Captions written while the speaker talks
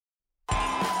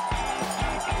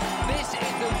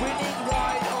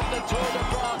Tour de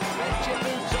France. Bet your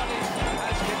boots on it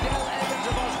as Cadel Evans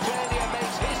of Australia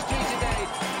makes history today.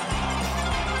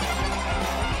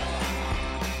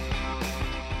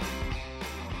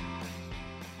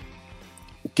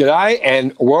 G'day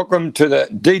and welcome to the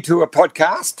Detour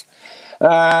podcast.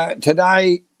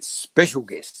 Today, special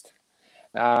guest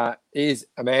is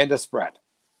Amanda Spratt,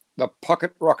 the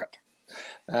Pocket Rocket.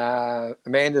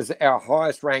 Amanda's our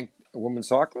highest ranked woman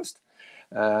cyclist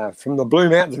from the Blue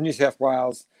Mountains of New South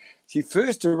Wales. She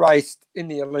first raced in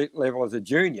the elite level as a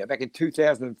junior back in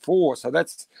 2004, so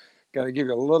that's going to give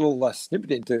you a little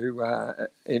snippet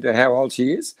into how old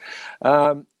she is.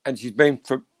 And she's been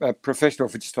professional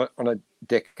for just on a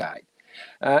decade.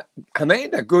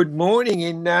 Amanda, good morning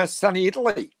in sunny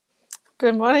Italy.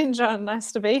 Good morning, John.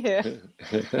 Nice to be here.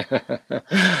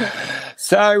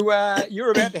 So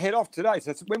you're about to head off today.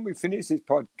 So when we finish this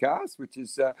podcast, which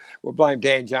is, we'll blame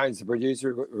Dan Jones, the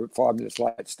producer, we're 5 minutes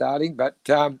late starting, but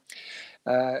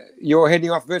you're heading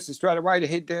off virtually straight away to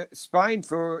head to Spain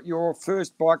for your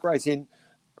first bike race in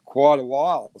quite a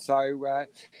while. So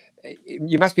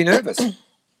you must be nervous.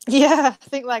 Yeah, I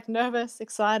think nervous,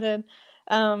 excited.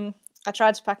 I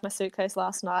tried to pack my suitcase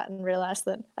last night and realised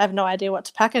that I have no idea what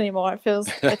to pack anymore. I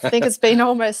think it's been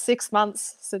almost 6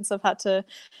 months since I've had to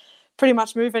pretty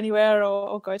much move anywhere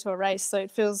or go to a race. So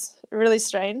it feels really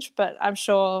strange, but I'm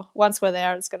sure once we're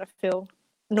there, it's going to feel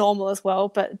normal as well.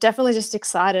 But definitely just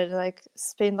excited.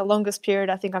 It's been the longest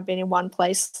period I think I've been in one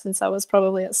place since I was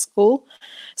probably at school.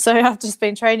 So I've just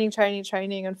been training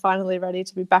and finally ready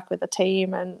to be back with the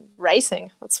team and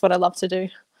racing. That's what I love to do.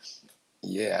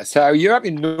 Yeah, so you're up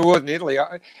in northern Italy.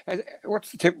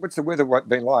 What's the weather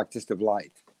been like just of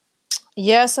late?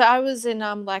 Yeah, so I was in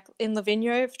in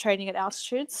Livigno training at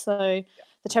altitude. So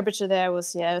the temperature there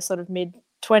was sort of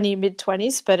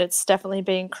mid-20s, but it's definitely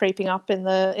been creeping up in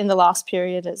the last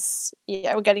period.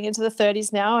 We're getting into the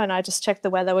 30s now, and I just checked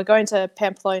the weather. We're going to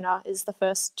Pamplona is the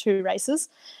first 2 races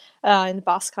in the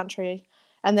Basque Country,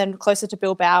 and then closer to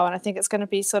Bilbao, and I think it's going to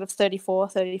be sort of 34,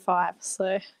 35.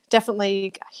 So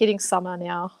definitely hitting summer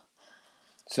now.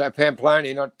 So Pamplona,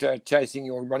 you're not chasing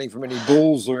or running from any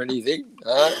bulls or anything?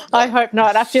 I hope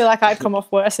not. I feel like I'd come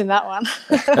off worse in that one.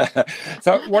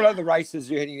 So what are the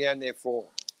races you're heading down there for?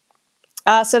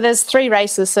 So there's 3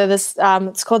 races. So there's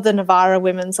it's called the Navarra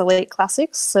Women's Elite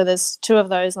Classics. So there's 2 of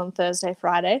those on Thursday,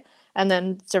 Friday, and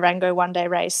then Durango one-day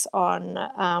race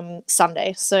on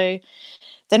Sunday. So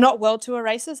they're not World Tour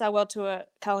races. Our World Tour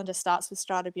calendar starts with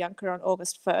Strade Bianche on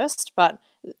August 1st, but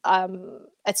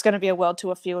it's going to be a World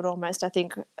Tour field almost. I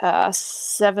think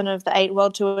 7 of the 8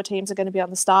 World Tour teams are going to be on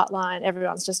the start line.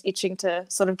 Everyone's just itching to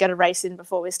sort of get a race in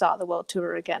before we start the World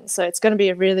Tour again. So it's going to be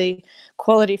a really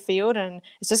quality field, and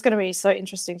it's just going to be so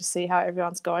interesting to see how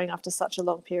everyone's going after such a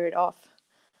long period off.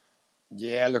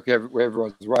 Yeah, look,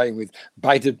 everyone's waiting with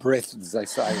bated breath, as they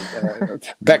say,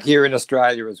 back here in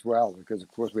Australia as well, because, of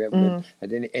course, we haven't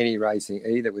had any racing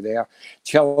either with our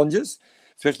challenges,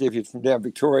 especially if you're from down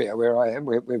Victoria, where I am.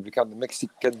 We've become the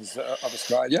Mexicans of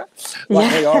Australia.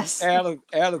 Luckily, yes. I'm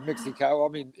out of Mexico.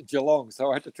 I'm in Geelong,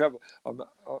 so I had to travel.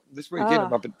 This weekend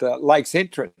I'm up at Lakes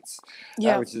Entrance,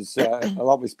 which is a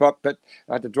lovely spot, but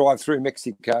I had to drive through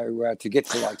Mexico to get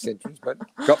to Lakes Entrance, but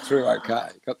got through okay.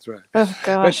 Oh,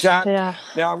 gosh, Now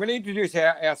I'm going to introduce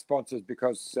our sponsors,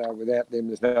 because without them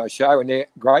there's no show, and they're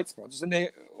great sponsors, and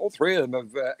all 3 of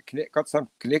them have got some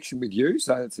connection with you,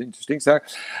 so it's interesting. So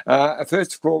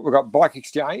first of all, we've got Bike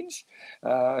Exchange,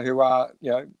 who are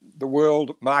the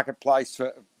world marketplace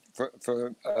for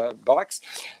bikes.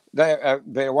 They've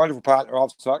been a wonderful partner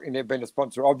of cycling. They've been a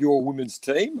sponsor of your women's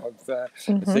team.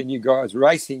 I've seen you guys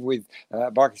racing with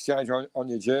Bike Exchange on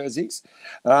your jerseys.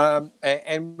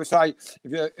 And we say,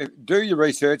 if you do your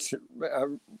research,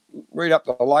 read up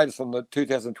the latest on the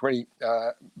 2020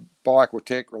 bike or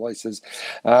tech releases,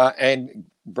 and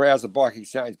browse the Bike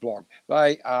Exchange blog.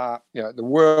 They are, the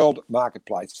world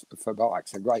marketplace for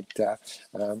bikes, a great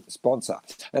sponsor.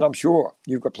 And I'm sure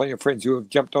you've got plenty of friends who have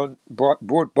jumped on,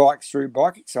 bought bikes through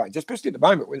Bike Exchange, especially at the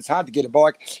moment when it's hard to get a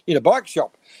bike in a bike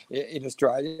shop in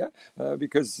Australia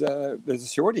because there's a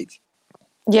shortage.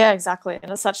 Yeah, exactly.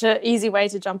 And it's such an easy way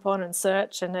to jump on and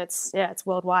search, and it's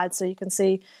worldwide, so you can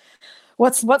see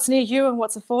what's near you and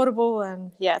what's affordable,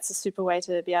 and it's a super way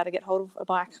to be able to get hold of a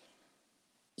bike.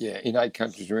 Yeah, in 8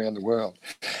 countries around the world.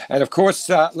 And, of course,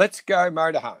 Let's Go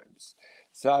Motorhomes.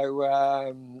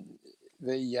 So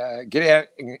get out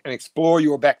and explore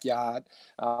your backyard,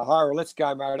 hire a Let's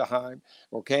Go motorhome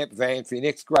or camper van for your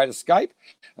next great escape,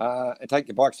 and take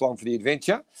your bikes along for the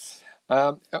adventure.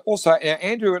 Also,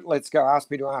 Andrew at Let's Go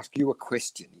asked me to ask you a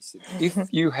question. He said,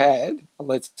 if you had a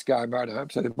Let's Go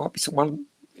motorhome, so there might be someone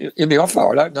In the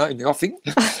offer, I don't know, in the offing.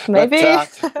 Maybe.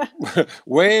 But,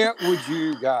 where would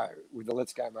you go with the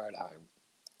Let's Go motorhome?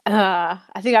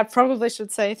 I think I probably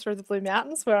should say through the Blue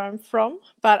Mountains, where I'm from.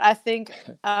 But I think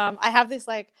I have this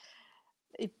like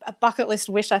a bucket list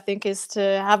wish, I think, is to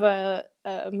have a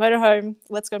motorhome,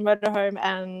 Let's Go motorhome,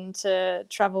 and to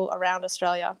travel around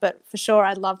Australia. But for sure,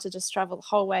 I'd love to just travel the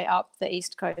whole way up the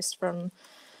East Coast from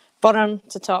bottom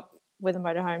to top with a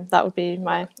motorhome. That would be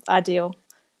my ideal.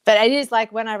 But it is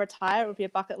like when I retire, it would be a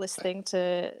bucket list thing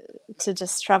to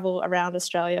just travel around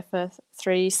Australia for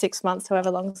 3-6 months,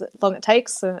 however long it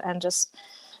takes, and just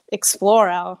explore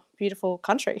our beautiful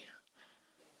country.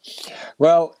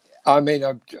 Well, I mean,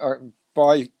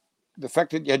 by the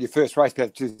fact that you had your first race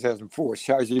back in 2004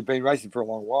 shows you've been racing for a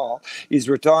long while. Is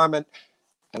retirement,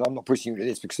 and I'm not pushing you to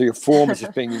this because your form has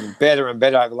just been getting better and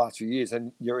better over the last few years,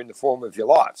 and you're in the form of your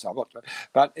life. So I'm not.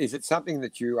 But is it something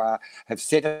that you have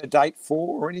set a date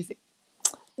for or anything?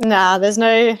 Nah, there's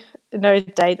no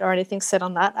date or anything set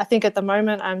on that. I think at the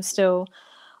moment I'm still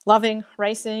loving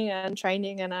racing and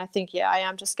training, and I think I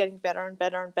am just getting better and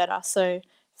better and better. So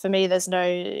for me, there's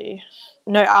no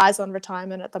eyes on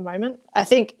retirement at the moment. I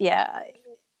think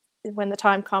when the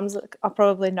time comes, I'll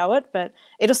probably know it, but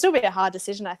it'll still be a hard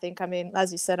decision, I think. I mean,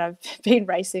 as you said, I've been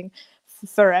racing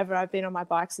forever. I've been on my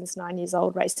bike since 9 years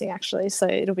old racing, actually. So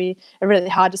it'll be a really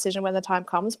hard decision when the time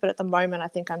comes. But at the moment, I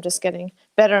think I'm just getting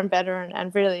better and better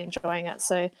and really enjoying it.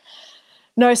 So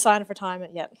no sign of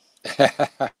retirement yet.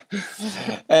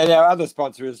 And our other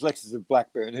sponsor is Lexus of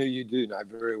Blackburn, who you do know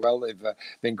very well. They've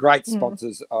been great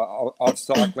sponsors of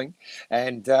cycling,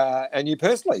 and you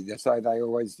personally. So they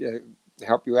always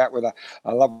help you out with a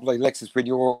lovely Lexus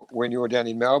when you're down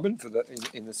in Melbourne for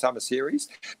in the summer series.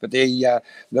 But the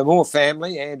Moore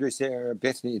family, Andrew, Sarah,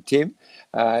 Bethany, and Tim,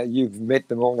 you've met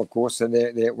them all, of course, and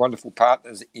they're wonderful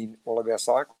partners in all of our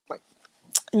cycling.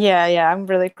 Yeah, I'm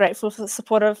really grateful for the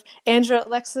support of Andrew at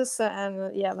Lexus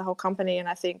and the whole company. And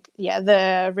I think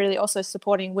they're really also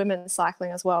supporting women's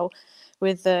cycling as well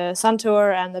with the Sun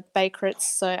Tour and the Bay Crits.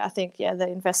 So I think the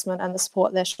investment and the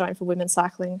support they're showing for women's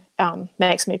cycling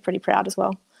makes me pretty proud as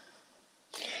well.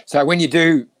 So when you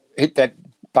do hit that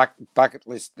bucket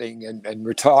list thing and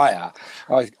retire,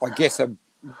 I guess a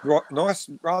nice,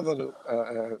 rather than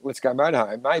Let's Go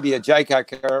motorhome, maybe a Jayco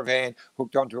caravan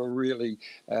hooked onto a really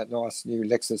nice new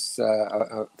Lexus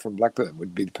from Blackburn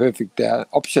would be the perfect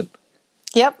option.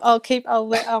 Yep, you can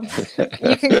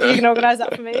organise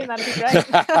that for me, and that'd be great.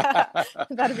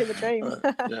 That'd be the dream.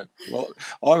 Yeah, well,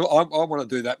 I want to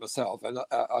do that myself, and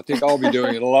I think I'll be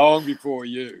doing it long before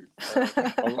you.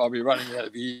 I'll be running out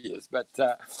of years, but.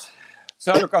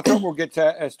 So, look, I thought we'll get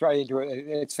straight into it.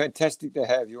 It's fantastic to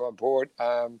have you on board.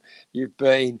 You've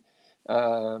been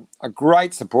a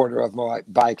great supporter of my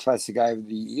Bay Classic over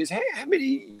the years. How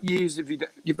many years have you done?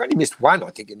 You've only missed one, I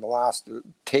think, in the last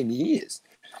 10 years.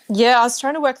 Yeah, I was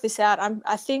trying to work this out.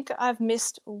 I think I've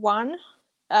missed one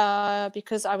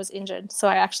because I was injured, so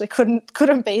I actually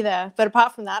couldn't be there. But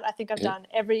apart from that, I think I've done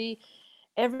every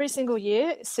single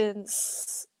year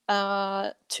since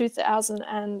 2000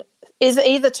 and is it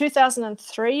either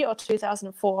 2003 or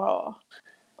 2004 or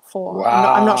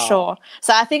wow. I'm not sure.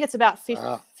 So I think it's about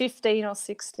 15 or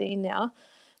 16 now.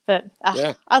 But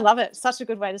I love it. Such a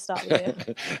good way to start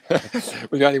the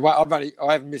year.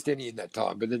 I haven't missed any in that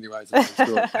time, but anyway,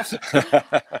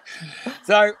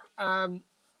 so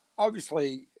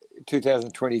obviously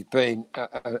 2020 has been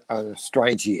a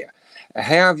strange year.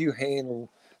 How have you handled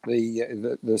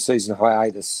the season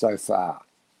hiatus so far?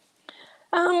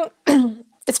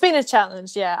 It's been a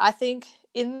challenge, I think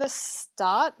in the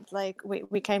start, like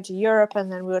we came to Europe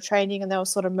and then we were training and there were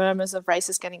sort of murmurs of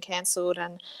races getting cancelled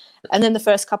and then the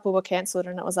first couple were cancelled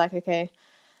and it was like, okay,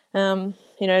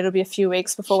 it'll be a few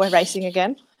weeks before we're racing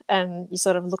again. And you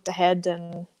sort of looked ahead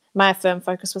and my firm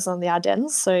focus was on the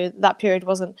Ardennes. So that period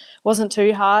wasn't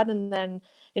too hard. And then,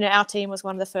 our team was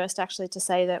one of the first actually to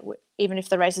say that even if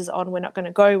the race is on, we're not going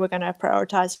to go, we're going to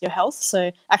prioritise your health.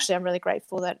 So actually I'm really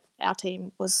grateful that our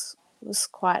team was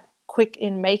quite quick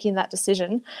in making that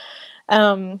decision.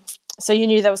 So you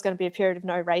knew there was going to be a period of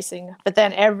no racing, but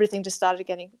then everything just started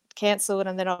getting cancelled.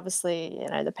 And then obviously,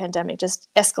 the pandemic just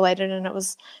escalated and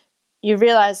you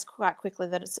realised quite quickly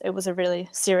that it was a really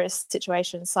serious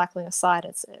situation. Cycling aside,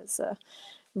 it's a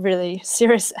really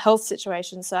serious health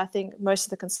situation. So I think most of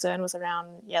the concern was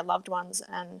around, loved ones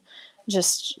and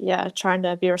just, trying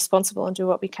to be responsible and do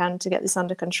what we can to get this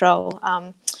under control.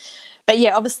 But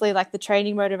obviously, like the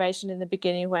training motivation in the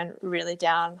beginning went really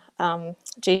down.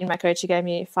 Jean, my coach, gave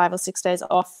me 5 or 6 days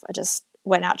off. I just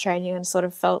went out training and sort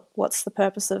of felt, what's the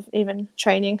purpose of even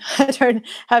training? I don't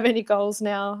have any goals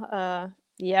now.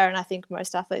 yeah, and I think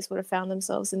most athletes would have found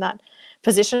themselves in that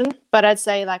position. But I'd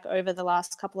say like over the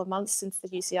last couple of months since the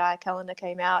UCI calendar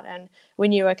came out and we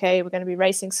knew, okay, we're going to be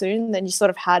racing soon, then you sort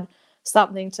of had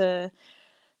something to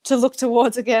look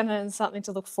towards again and something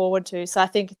to look forward to. So I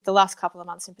think the last couple of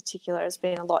months in particular has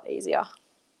been a lot easier.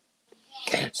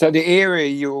 So the area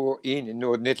you're in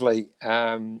Northern Italy,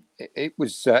 it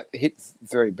was hit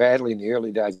very badly in the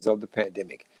early days of the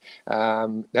pandemic.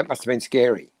 That must have been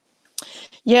scary.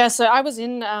 Yeah, so I was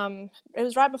in, it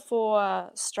was right before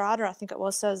Strada, I think it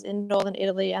was, so I was in Northern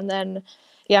Italy, and then,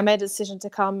 yeah, I made a decision to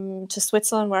come to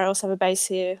Switzerland, where I also have a base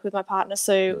here with my partner.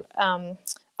 So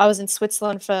I was in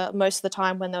Switzerland for most of the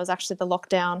time when there was actually the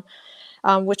lockdown,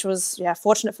 which was, yeah,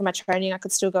 fortunate for my training. I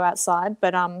could still go outside,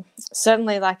 but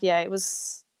certainly, like, yeah, it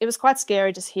was quite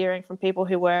scary just hearing from people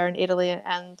who were in Italy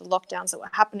and the lockdowns that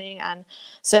were happening, and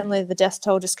certainly the death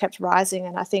toll just kept rising.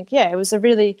 And I think, yeah, it was a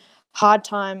really hard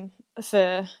time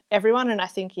for everyone. And I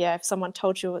think, yeah, if someone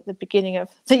told you at the beginning of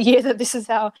the year that this is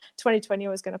how 2020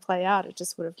 was going to play out, it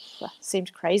just would have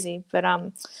seemed crazy. But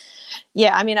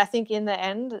yeah, I mean, I think in the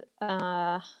end,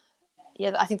 yeah,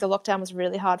 I think the lockdown was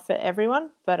really hard for everyone,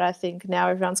 but I think now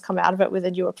everyone's come out of it with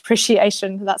a new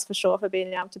appreciation, that's for sure, for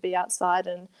being able to be outside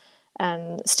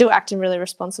and still acting really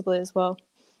responsibly as well.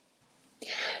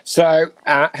 So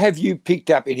have you picked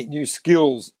up any new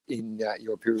skills in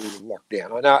your period of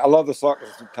lockdown? I know a lot of the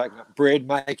cyclists have taken up bread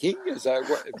making. So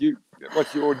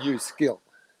what's your new skill?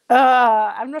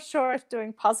 I'm not sure if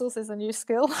doing puzzles is a new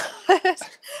skill.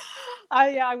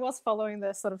 I was following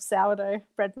the sort of sourdough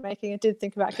bread making. I did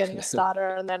think about getting a starter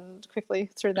and then quickly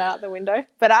threw that out the window.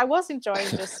 But I was enjoying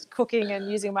just cooking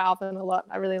and using my oven a lot.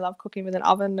 I really love cooking with an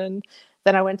oven. And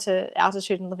then I went to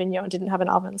altitude in Livigno and didn't have an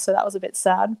oven, so that was a bit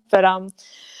sad. But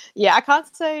yeah, I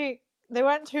can't say there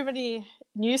weren't too many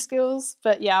new skills.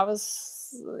 But yeah,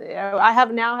 I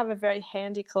have a very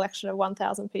handy collection of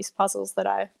 1,000-piece puzzles that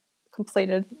I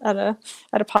completed at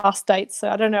a past date, so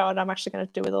I don't know what I'm actually going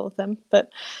to do with all of them,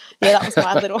 but yeah, that was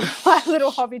my little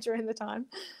hobby during the time.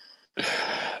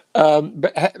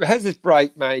 But has this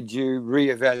break made you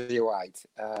reevaluate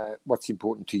what's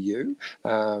important to you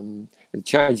and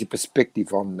change your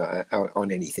perspective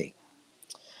on anything?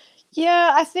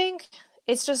 Yeah, I think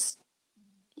it's just,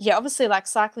 yeah, obviously like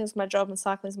cycling is my job and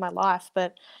cycling is my life,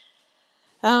 but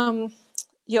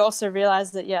you also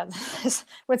realize that, yeah,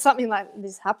 when something like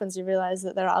this happens, you realize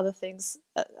that there are other things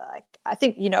like, I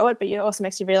think you know it, but it also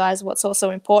makes you realize what's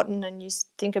also important. And you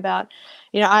think about,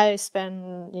 I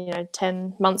spend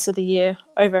 10 months of the year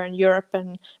over in Europe,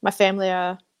 and my family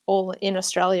are all in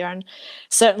Australia. And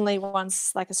certainly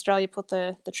once like Australia put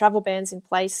the travel bans in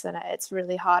place, and it's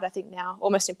really hard, I think now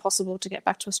almost impossible to get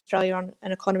back to Australia on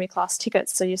an economy class ticket.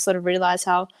 So you sort of realize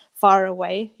how far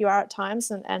away you are at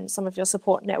times, and some of your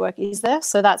support network is there.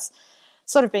 So that's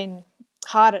sort of been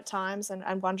hard at times,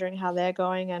 and wondering how they're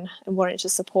going and wanting to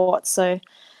support. So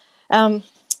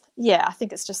yeah, I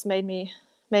think it's just made me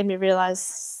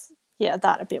realize, yeah,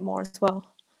 that a bit more as well.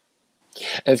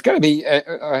 It's going to be,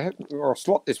 I'll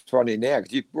slot this one in now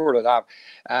because you brought it up.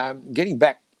 Getting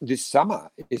back this summer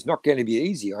is not going to be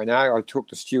easy. I know I talk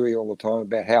to Stewie all the time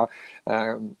about how,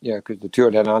 because the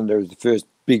Tour Down Under is the first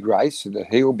big race that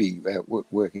he'll be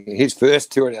working his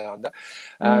first Tour Down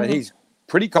Under. He's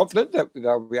pretty confident that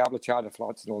they'll be able to charter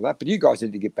flights and all that, but you guys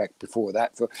need to get back before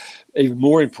that for even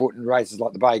more important races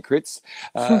like the Bay Crits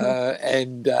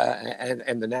and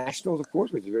the Nationals, of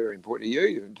course, which is very important to you.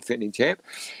 You're a defending champ.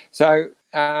 So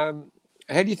how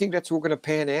do you think that's all going to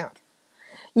pan out?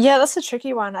 Yeah, that's a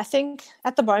tricky one. I think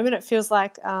at the moment it feels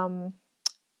like the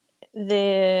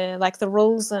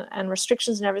rules and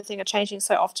restrictions and everything are changing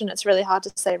so often. It's really hard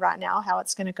to say right now how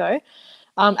it's going to go.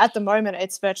 At the moment,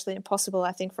 it's virtually impossible,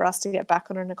 I think, for us to get back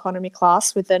on an economy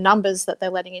class with the numbers that they're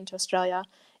letting into Australia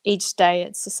each day.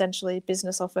 It's essentially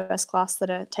business or first class that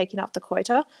are taking up the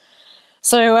quota.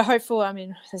 So we're hopeful. I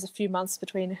mean, there's a few months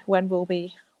between when we'll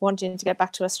be wanting to get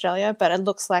back to Australia, but it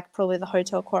looks like probably the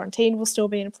hotel quarantine will still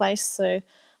be in place. So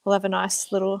we'll have a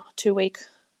nice little 2-week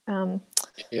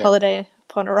holiday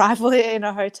upon arrival in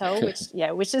a hotel,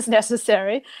 which is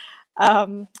necessary.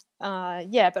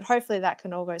 But hopefully that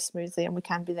can all go smoothly and we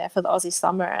can be there for the Aussie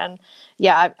summer. And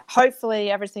yeah,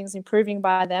 hopefully everything's improving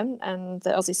by then and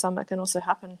the Aussie summer can also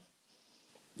happen.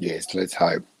 Yes, let's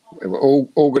hope. We've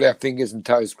all got our fingers and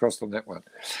toes crossed on that one.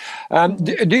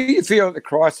 Do you feel at the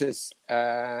crisis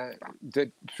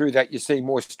that through that you see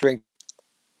more strength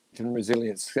and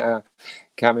resilience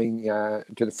coming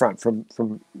to the front from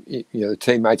the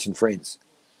teammates and friends?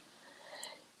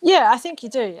 Yeah, I think you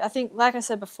do. I think, like I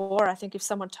said before, I think if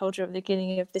someone told you at the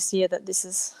beginning of this year that this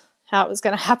is how it was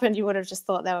going to happen, you would have just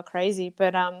thought they were crazy.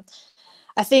 But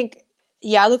I think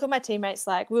yeah, I look at my teammates,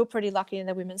 like we were pretty lucky in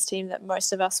the women's team that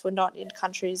most of us were not in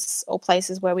countries or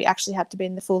places where we actually had to be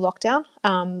in the full lockdown.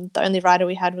 The only rider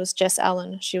we had was Jess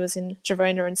Allen. She was in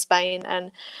Girona in Spain.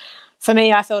 And for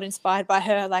me, I felt inspired by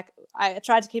her. Like I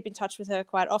tried to keep in touch with her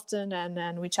quite often,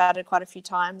 and we chatted quite a few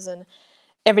times. And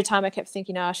every time I kept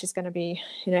thinking, oh, she's going to be,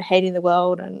 hating the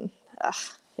world and,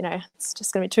 it's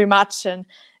just going to be too much. And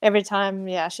every time,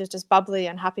 yeah, she's just bubbly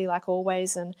and happy like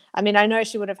always. And I mean, I know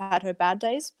she would have had her bad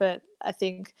days, but I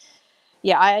think,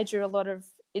 yeah, I drew a lot of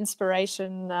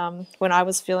inspiration when I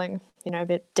was feeling, a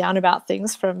bit down about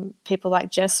things from people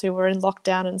like Jess who were in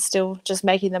lockdown and still just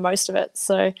making the most of it.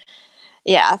 So,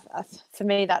 yeah, for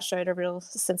me, that showed a real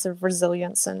sense of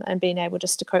resilience and being able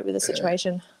just to cope with the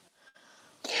situation.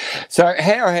 So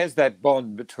how has that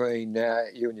bond between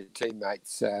you and your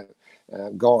teammates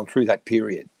gone through that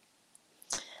period?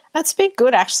 That's been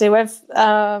good, actually. We've,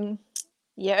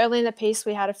 early in the piece,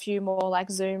 we had a few more like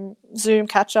Zoom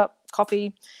catch-up,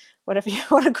 coffee, whatever you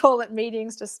want to call it,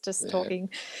 meetings, just talking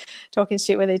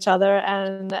shit with each other.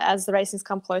 And as the racing's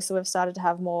come closer, we've started to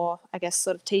have more, I guess,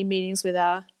 sort of team meetings with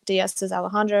our DSs,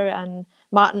 Alejandro and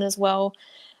Martin as well.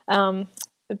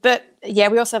 But yeah,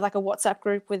 we also have like a WhatsApp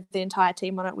group with the entire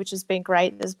team on it, which has been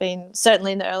great. There's been,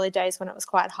 certainly in the early days when it was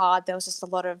quite hard, there was just a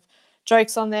lot of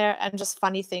jokes on there and just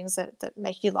funny things that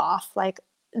make you laugh. Like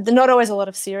not always a lot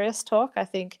of serious talk. I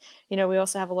think, we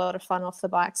also have a lot of fun off the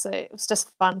bike. So it was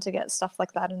just fun to get stuff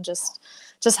like that and just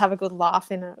have a good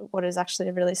laugh in what is actually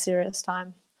a really serious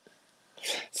time.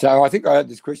 So I think I had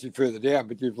this question further down,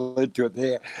 but you've led to it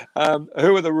there.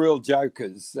 Who are the real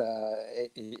jokers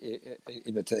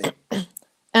in the team?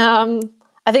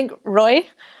 I think Roy,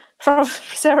 from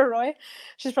Sarah Roy.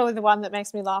 She's probably the one that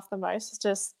makes me laugh the most. It's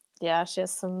just, yeah, she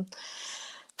has some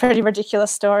pretty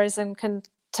ridiculous stories and can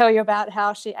tell you about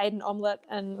how she ate an omelette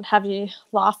and have you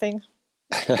laughing.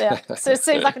 Yeah, so it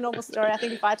seems like a normal story. I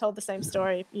think if I told the same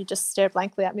story, you just stare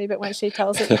blankly at me. But when she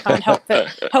tells it, you can't help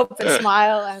but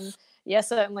smile. And yeah,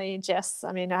 certainly Jess.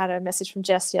 I mean, I had a message from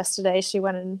Jess yesterday. She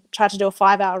went and tried to do a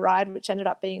 5-hour ride, which ended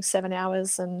up being 7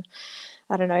 hours. And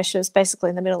I don't know, she was basically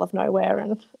in the middle of nowhere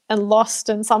and lost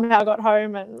and somehow got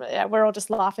home. And yeah, we're all just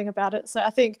laughing about it. So I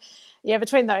think, yeah,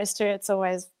 between those two, it's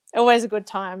always a good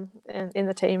time in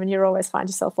the team, and you always find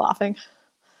yourself laughing.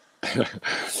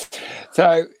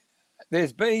 So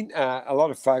there's been a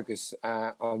lot of focus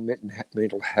on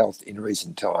mental health in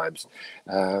recent times.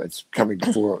 It's coming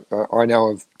before. I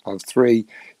know of 3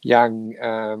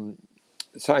 young,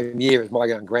 same year as my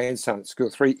young grandson at school,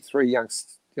 three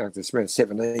youngsters around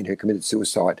 17 who committed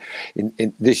suicide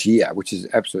in this year, which is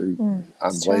absolutely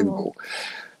unbelievable.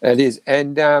 It is.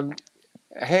 And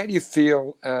how do you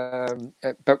feel?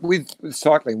 But with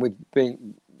cycling, with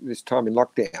being this time in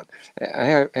lockdown,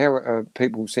 how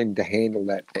people seem to handle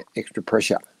that extra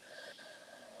pressure?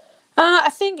 I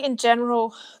think in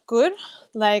general, good.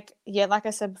 Like I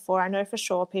said before, I know for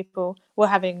sure people were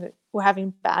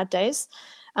having bad days.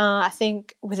 I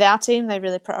think with our team, they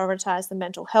really prioritised the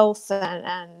mental health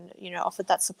and offered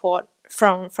that support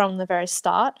from the very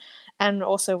start, and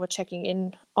also were checking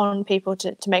in on people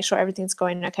to make sure everything's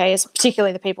going okay,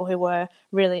 particularly the people who were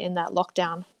really in that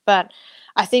lockdown. But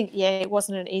I think, it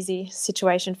wasn't an easy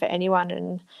situation for anyone.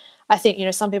 And I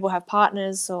think, some people have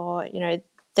partners or,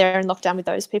 they're in lockdown with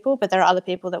those people, but there are other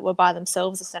people that were by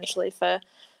themselves essentially for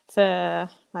I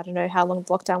don't know how long the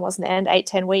lockdown was in the end,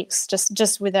 8-10 weeks,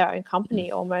 just with their own company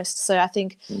almost. So I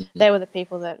think they were the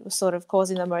people that were sort of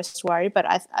causing the most worry. But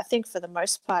I think for the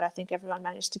most part, I think everyone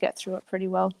managed to get through it pretty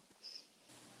well.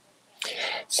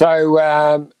 So,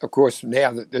 of course,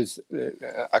 now that there's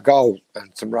a goal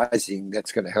and some racing,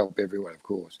 that's going to help everyone, of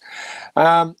course.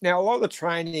 Now, a lot of the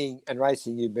training and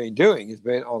racing you've been doing has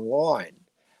been online.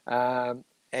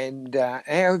 And how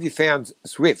have you found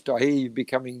Zwift? I hear you're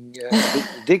becoming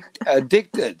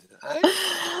addicted.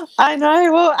 Eh? I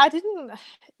know. Well, I didn't.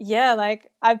 Yeah,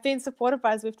 I've been supported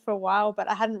by Zwift for a while, but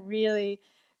I hadn't really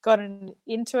gotten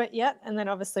into it yet. And then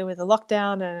obviously with the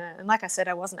lockdown and like I said,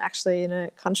 I wasn't actually in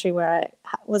a country where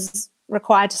I was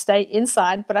required to stay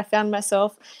inside, but I found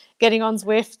myself getting on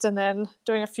Zwift and then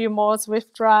doing a few more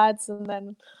Zwift rides, and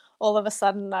then all of a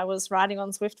sudden I was riding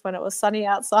on Zwift when it was sunny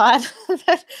outside,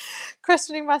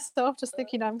 questioning myself, just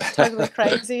thinking I'm totally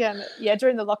crazy. And yeah,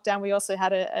 during the lockdown, we also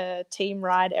had a team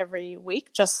ride every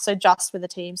week, just with the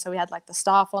team. So we had like the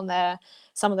staff on there,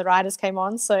 some of the riders came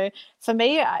on. So for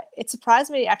me, it surprised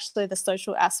me actually the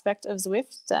social aspect of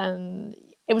Zwift, and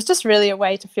it was just really a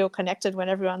way to feel connected when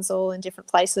everyone's all in different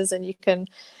places and you can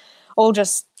all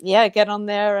just get on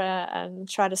there and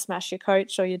try to smash your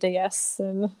coach or your DS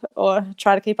or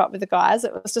try to keep up with the guys.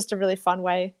 It was just a really fun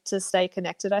way to stay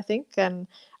connected, I think. And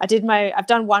I've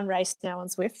done one race now on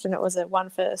Zwift, and it was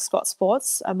one for Scott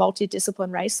Sports, a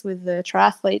multidiscipline race with the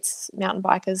triathletes, mountain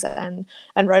bikers,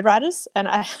 and road riders. And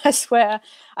I swear,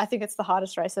 I think it's the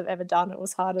hardest race I've ever done. It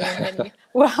was harder than any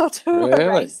World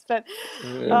Tour race, but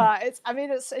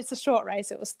it's a short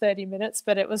race. It was 30 minutes,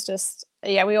 but it was just,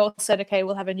 we all said, okay,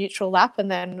 we'll have a neutral lap,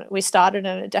 and then we started,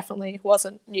 and it definitely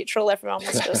wasn't neutral. Everyone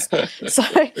was just so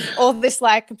all this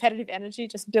like competitive energy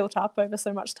just built up over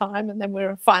so much time, and then we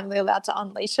were finally allowed to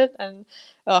unleash it. And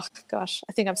oh gosh,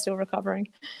 I think I'm still recovering.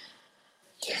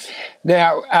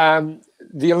 Now,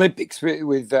 the Olympics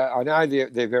with I know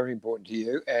they're very important to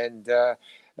you, and the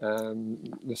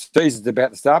season's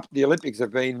about to start. The Olympics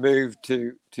have been moved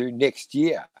to next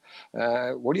year.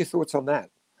 What are your thoughts on that?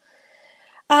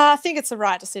 I think it's the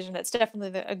right decision. It's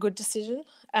definitely a good decision.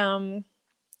 I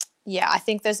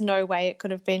think there's no way it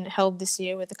could have been held this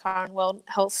year with the current world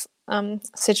health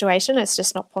situation. It's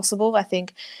just not possible. I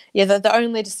think, the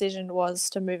only decision was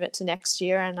to move it to next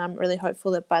year, and I'm really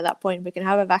hopeful that by that point we can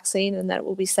have a vaccine and that it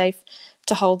will be safe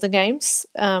to hold the games.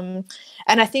 And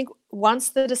I think once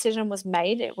the decision was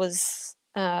made, it was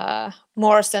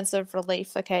more a sense of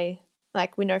relief. Okay,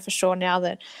 like we know for sure now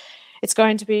that it's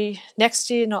going to be next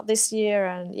year, not this year.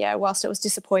 And whilst it was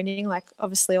disappointing, like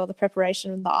obviously all the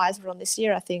preparation and the eyes were on this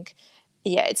year, I think,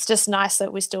 it's just nice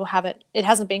that we still have it. It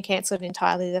hasn't been cancelled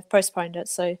entirely. They've postponed it.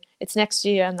 So it's next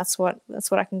year, and that's what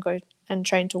I can go and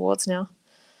train towards now.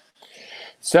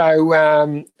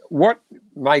 So what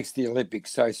makes the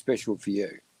Olympics so special for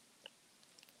you?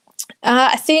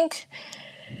 I think,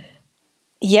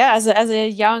 as a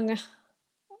young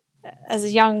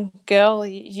girl,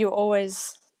 you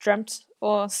always dreamt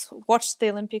or watched the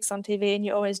Olympics on TV, and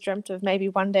you always dreamt of maybe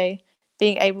one day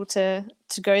being able to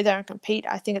go there and compete.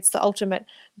 I think it's the ultimate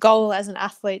goal as an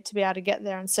athlete to be able to get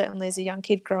there. And certainly as a young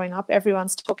kid growing up,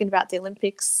 everyone's talking about the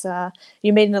Olympics.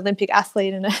 You meet an Olympic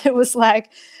athlete, and it was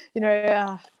like,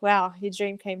 wow, your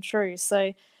dream came true.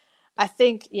 So I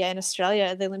think, in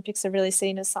Australia, the Olympics are really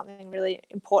seen as something really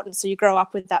important. So you grow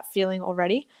up with that feeling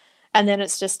already. And then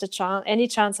it's just a chance. Any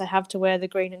chance I have to wear the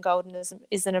green and golden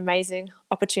is an amazing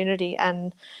opportunity.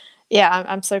 And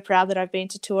I'm so proud that I've been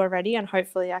to 2 already, and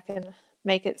hopefully I can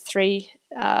make it 3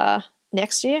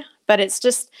 next year. But it's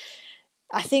just,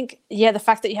 I think, the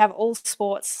fact that you have all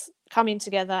sports coming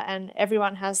together and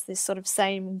everyone has this sort of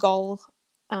same goal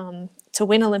to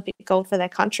win Olympic gold for their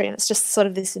country. And it's just sort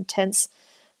of this intense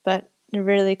but a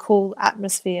really cool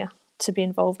atmosphere to be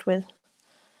involved with.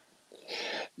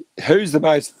 Who's the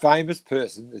most famous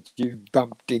person that you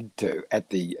bumped into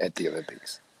at the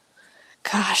Olympics?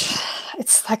 Gosh,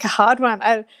 it's like a hard one.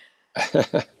 I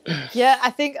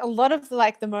think a lot of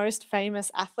the most famous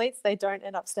athletes, they don't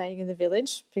end up staying in the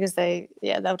village because they'll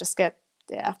just get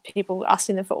people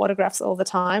asking them for autographs all the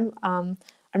time. I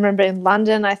remember in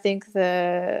London, I think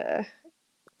the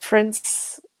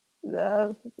Prince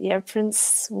William,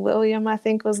 I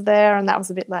think, was there, and that was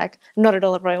a bit like not at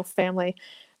all a royal family.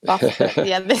 But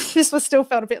this was still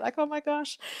felt a bit like, oh my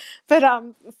gosh. But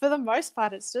for the most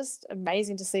part, it's just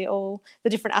amazing to see all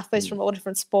the different athletes from all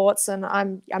different sports. And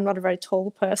I'm not a very tall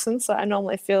person, so I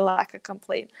normally feel like a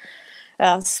complete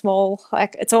small,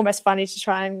 like it's almost funny to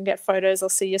try and get photos or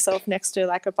see yourself next to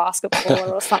like a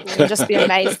basketballer or something and just be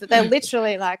amazed that they're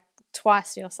literally like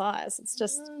twice your size. It's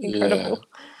just incredible.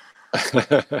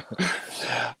 I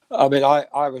mean,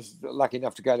 I was lucky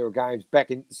enough to go to a games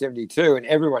back in '72, and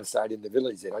everyone stayed in the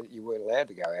village then. You weren't allowed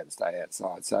to go out and stay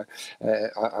outside, so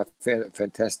I found it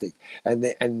fantastic. And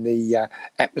the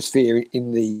atmosphere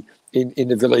in the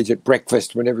village at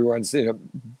breakfast when everyone's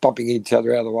bumping each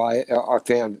other out of the way, I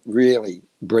found really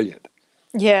brilliant.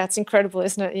 Yeah, it's incredible,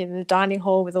 isn't it? In the dining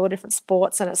hall with all different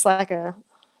sports, and it's like the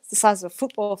size of a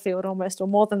football field almost, or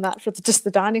more than that for just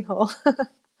the dining hall.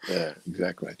 Yeah,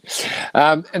 exactly.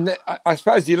 And I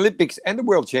suppose the Olympics and the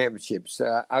World Championships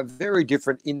are very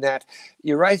different in that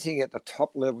you're racing at the top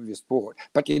level of your sport,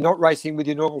 but you're not racing with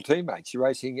your normal teammates. You're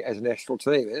racing as a national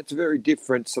team, and it's a very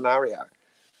different scenario.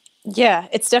 Yeah,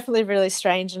 it's definitely really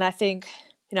strange. And I think,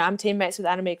 I'm teammates with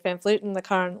Annemiek van Vlueten, the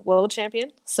current world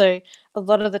champion. So a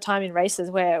lot of the time in races,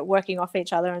 we're working off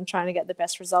each other and trying to get the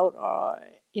best result, or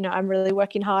I'm really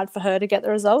working hard for her to get the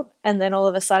result. And then all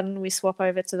of a sudden we swap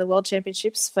over to the World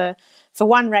Championships for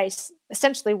one race,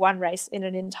 essentially one race in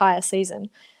an entire season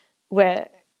where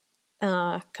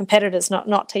competitors,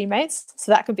 not teammates.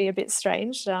 So that could be a bit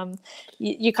strange.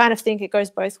 You kind of think it goes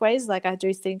both ways. Like I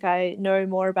do think I know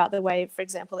more about the way, for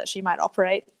example, that she might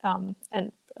operate and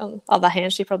on the other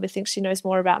hand, she probably thinks she knows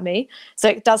more about me. So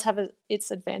it does have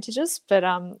its advantages. But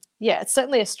yeah, it's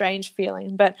certainly a strange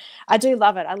feeling. But I do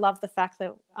love it. I love the fact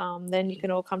that then you can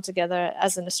all come together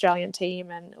as an Australian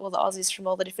team, and all the Aussies from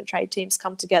all the different trade teams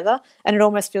come together. And it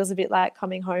almost feels a bit like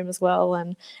coming home as well.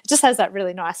 And it just has that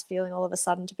really nice feeling all of a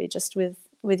sudden to be just with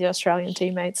your Australian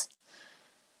teammates.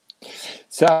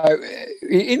 So,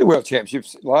 in the World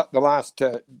Championships, like the last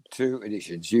two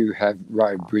editions, you have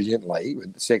rode brilliantly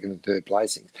with the second and third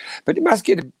placings. But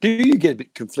do you get a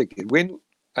bit conflicted when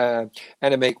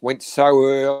Annemiek went so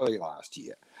early last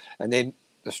year, and then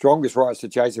the strongest riders to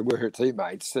chase her were her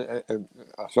teammates,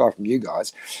 aside from you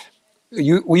guys?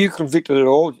 Were you conflicted at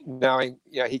all, knowing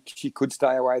she could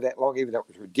stay away that long, even though it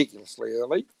was ridiculously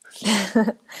early?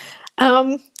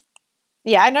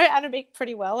 Yeah, I know Annemiek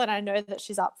pretty well, and I know that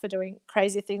she's up for doing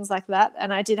crazy things like that.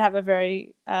 And I did have a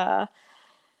very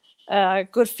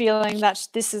good feeling that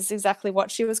this is exactly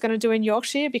what she was going to do in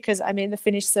Yorkshire, because, I mean, the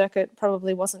Finnish circuit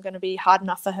probably wasn't going to be hard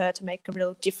enough for her to make a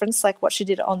real difference like what she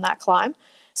did on that climb.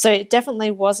 So it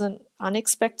definitely wasn't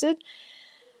unexpected.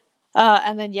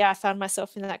 And then, yeah, I found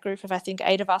myself in that group of, I think,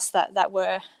 8 of us that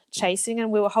were chasing,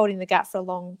 and we were holding the gap for a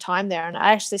long time there. And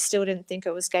I actually still didn't think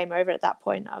it was game over at that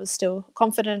point. I was still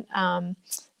confident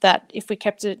that if we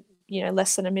kept it,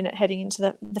 less than a minute heading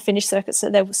into the Finnish circuit, so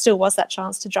there still was that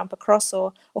chance to jump across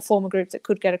or form a group that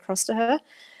could get across to her.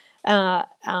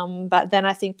 But then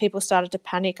I think people started to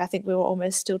panic. I think we were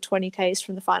almost still 20 Ks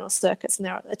from the final circuits, and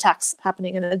there were attacks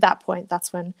happening. And at that point,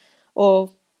 that's when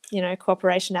all,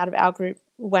 cooperation out of our group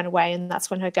went away, and that's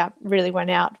when her gap really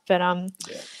went out. But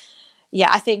yeah,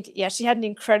 I think, she had an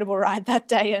incredible ride that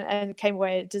day and came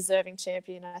away a deserving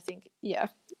champion. And I think,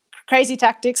 crazy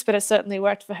tactics, but it certainly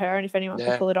worked for her. And if anyone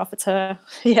can pull it off, it's her.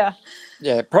 Yeah.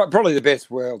 Yeah, probably the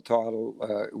best world title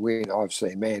win I've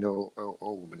seen, man or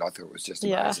woman. I thought it was just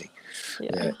amazing.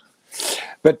 Yeah.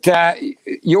 But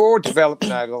your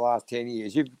development over the last 10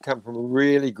 years, you've come from a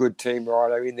really good team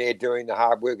rider in there doing the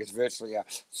hard work. It's virtually a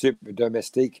super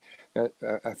domestique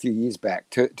a few years back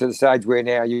to the stage where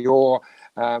now you're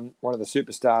one of the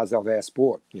superstars of our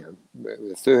sport,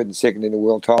 with third and second in the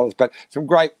world titles, but some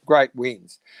great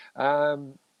wins.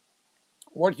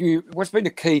 What's been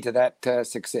the key to that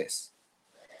success?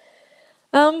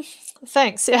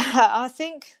 Thanks. Yeah, I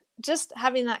think just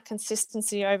having that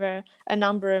consistency over a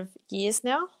number of years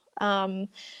now.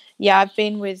 I've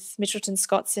been with Mitchelton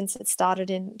Scott since it started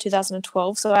in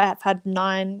 2012, so I have had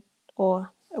 9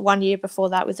 or 1 year before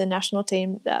that with the national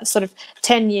team, sort of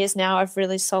 10 years now of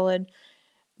really solid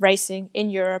racing in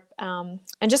Europe, and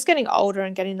just getting older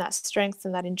and getting that strength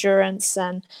and that endurance.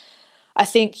 And I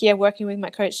think, working with my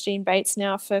coach Jean Bates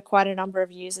now for quite a number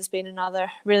of years has been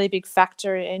another really big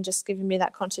factor in just giving me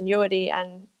that continuity.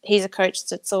 And he's a coach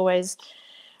that's always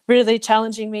really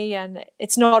challenging me, and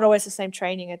it's not always the same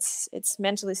training. It's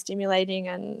mentally stimulating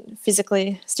and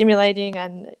physically stimulating,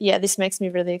 and this makes me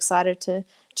really excited to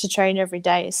train every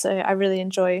day. So I really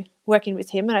enjoy working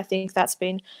with him, and I think that's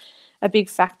been a big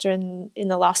factor in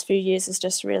the last few years, is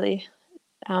just really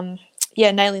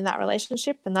nailing that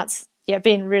relationship. And that's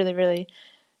been really, really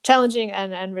challenging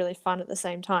and really fun at the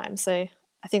same time. So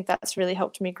I think that's really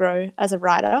helped me grow as a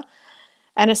rider.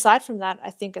 And aside from that,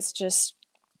 I think it's just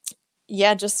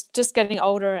getting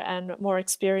older and more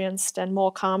experienced and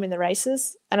more calm in the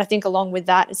races. And I think along with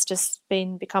that, it's just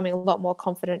been becoming a lot more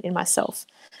confident in myself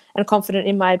and confident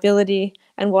in my ability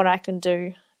and what I can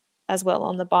do as well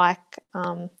on the bike.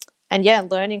 And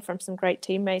learning from some great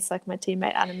teammates like my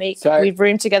teammate Annemiek. So, we've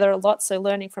roomed together a lot, so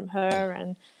learning from her.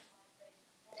 And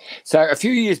so a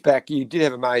few years back, you did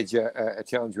have a major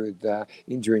challenge with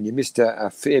injury, and you missed a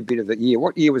fair bit of the year.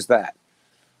 What year was that?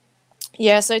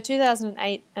 Yeah, so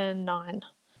 2008 and 9.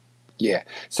 Yeah.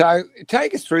 So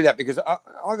take us through that, because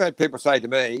I've had people say to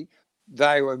me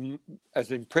they were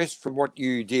as impressed from what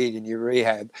you did in your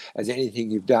rehab as anything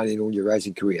you've done in all your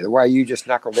racing career. The way you just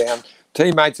knuckled down,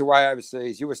 teammates away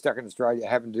overseas, you were stuck in Australia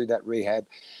having to do that rehab,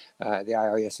 the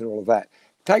AIS and all of that.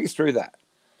 Take us through that.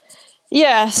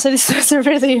 Yeah, so this was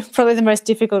probably the most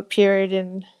difficult period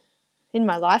in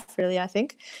my life, really, I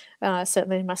think,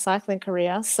 certainly in my cycling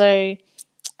career. So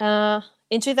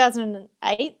in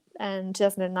 2008 and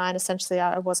 2009, essentially,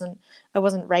 I wasn't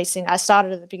racing. I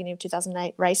started at the beginning of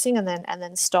 2008 racing and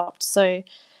then stopped. So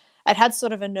I'd had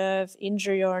sort of a nerve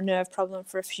injury or a nerve problem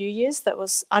for a few years that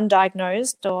was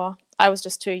undiagnosed, or I was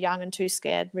just too young and too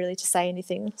scared really to say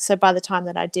anything. So by the time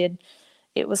that I did,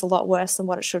 it was a lot worse than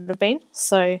what it should have been.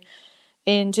 So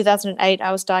in 2008,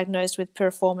 I was diagnosed with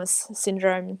piriformis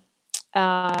syndrome.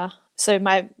 So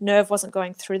my nerve wasn't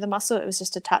going through the muscle. It was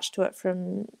just attached to it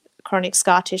from chronic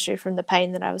scar tissue from the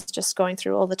pain that I was just going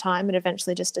through all the time. It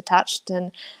eventually just detached,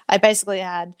 and I basically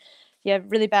had,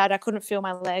 really bad. I couldn't feel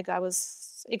my leg.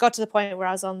 It got to the point where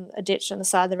I was on a ditch on the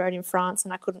side of the road in France,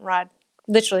 and I couldn't ride,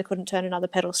 literally couldn't turn another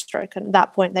pedal stroke. And at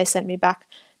that point, they sent me back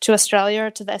to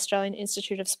Australia, to the Australian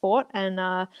Institute of Sport,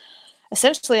 and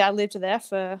essentially I lived there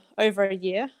for over a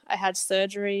year. I had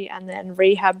surgery and then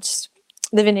rehabbed,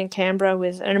 living in Canberra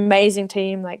with an amazing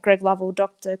team like Greg Lovell,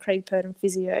 Dr. Craig Purdon,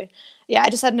 physio. Yeah, I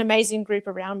just had an amazing group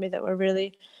around me that were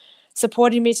really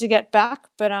supporting me to get back.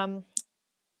 But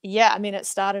it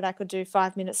started, I could do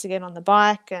 5 minutes again on the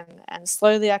bike, and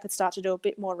slowly I could start to do a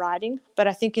bit more riding. But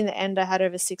I think in the end I had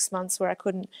over 6 months where I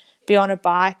couldn't be on a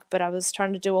bike, but I was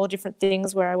trying to do all different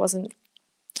things where I wasn't,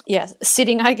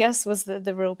 sitting, I guess, was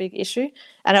the real big issue.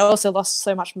 And I also lost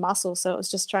so much muscle, so it was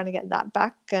just trying to get that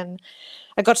back. And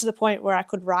I got to the point where I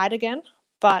could ride again,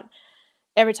 but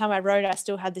every time I rode, I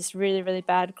still had this really, really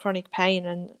bad chronic pain.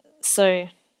 And so,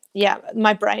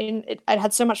 my brain, I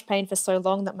had so much pain for so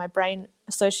long that my brain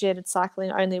associated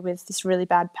cycling only with this really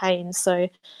bad pain. So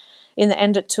in the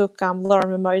end, it took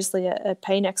Laura Mosley, a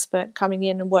pain expert, coming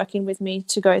in and working with me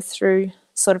to go through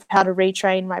sort of how to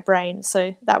retrain my brain.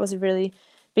 So that was a really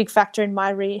big factor in my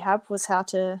rehab, was how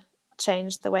to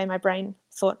change the way my brain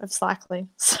thought of cycling.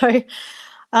 So,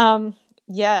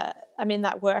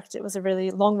 that worked. It was a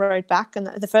really long road back. And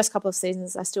the first couple of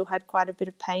seasons, I still had quite a bit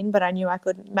of pain, but I knew I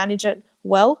could manage it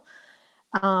well.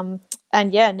 Now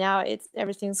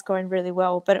everything's going really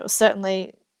well. But it was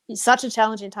certainly such a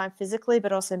challenging time physically,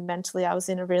 but also mentally. I was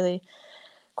in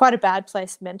quite a bad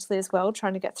place mentally as well,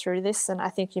 trying to get through this. And I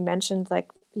think you mentioned,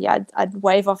 I'd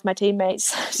wave off my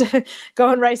teammates to go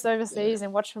and race overseas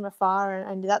and watch from afar,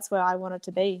 and that's where I wanted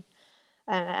to be.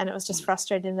 And it was just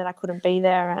frustrating that I couldn't be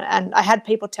there. And I had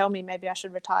people tell me maybe I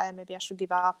should retire, maybe I should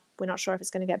give up. We're not sure if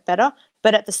it's going to get better.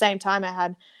 But at the same time, I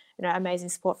had amazing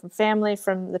support from family,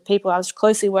 from the people I was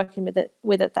closely working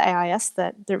with at the AIS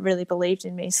that really believed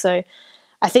in me. So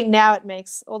I think now it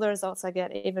makes all the results I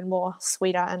get even more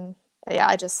sweeter. And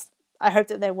I hope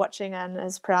that they're watching and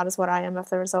as proud as what I am of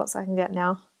the results I can get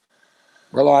now.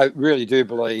 Well, I really do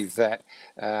believe that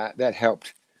that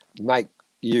helped make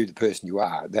you the person you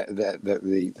are. That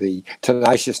the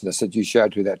tenaciousness that you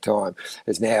showed through that time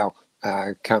has now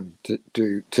come to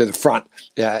the front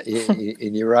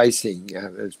in your racing.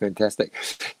 It's fantastic.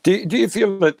 Do you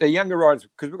feel that the younger riders,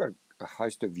 because we've got a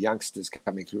host of youngsters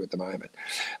coming through at the moment,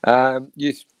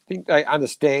 you think they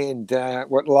understand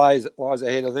what lies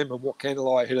ahead of them and what can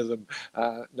lie ahead of them,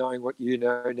 knowing what you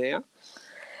know now?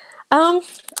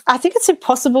 I think it's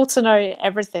impossible to know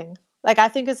everything. I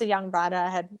think as a young rider, I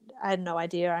had no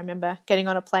idea. I remember getting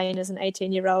on a plane as an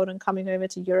 18-year-old and coming over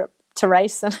to Europe to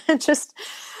race, and just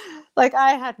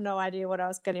I had no idea what I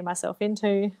was getting myself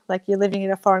into. You're living in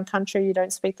a foreign country, you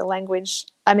don't speak the language.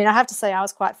 I mean, I have to say I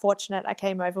was quite fortunate. I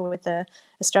came over with the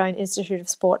Australian Institute of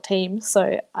Sport team,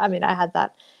 so I had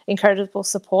that incredible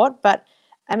support. But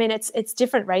I mean, it's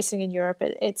different racing in Europe.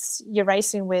 You're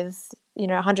racing with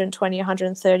 120,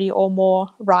 130 or more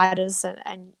riders,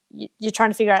 and you're trying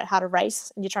to figure out how to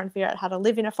race, and you're trying to figure out how to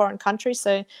live in a foreign country.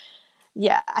 So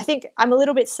I think I'm a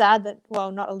little bit sad that,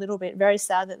 well, not a little bit, very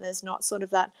sad that there's not sort of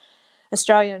that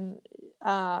Australian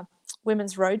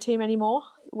women's road team anymore,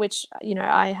 which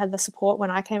I had the support when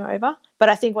I came over. But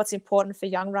I think what's important for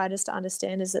young riders to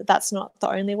understand is that that's not the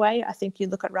only way. I think you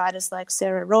look at riders like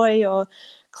Sarah Roy or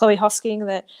Chloe Hosking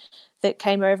that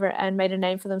came over and made a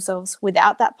name for themselves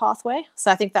without that pathway.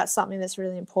 So I think that's something that's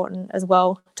really important as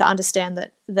well, to understand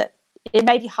that it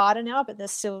may be harder now, but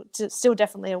there's still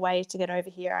definitely a way to get over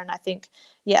here. And I think,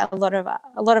 a lot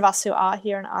of us who are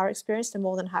here and are experienced are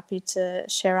more than happy to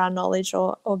share our knowledge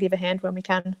or give a hand when we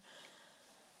can.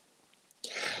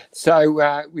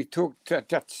 So we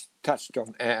touched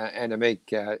on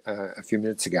Annemiek a few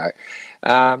minutes ago,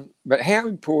 but how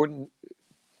important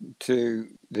to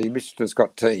the Michelin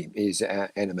Scott team is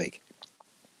Annemiek?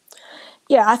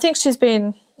 Yeah, I think she's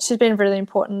been really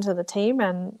important to the team,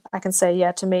 and I can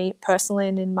say, to me personally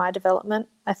and in my development,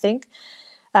 I think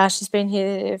she's been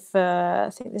here for, I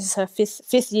think this is her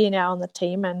fifth year now on the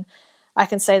team, and I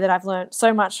can say that I've learned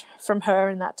so much from her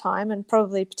in that time, and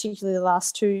probably particularly the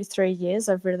last 2-3 years,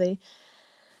 I've really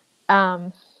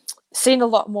seen a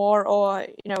lot more, or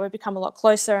we've become a lot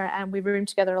closer, and we room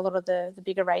together a lot of the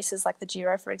bigger races like the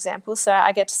Giro, for example. So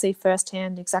I get to see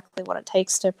firsthand exactly what it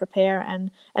takes to prepare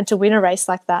and to win a race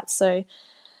like that. So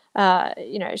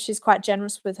she's quite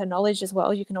generous with her knowledge as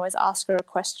well. You can always ask her a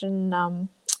question, and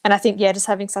I think just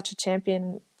having such a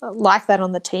champion like that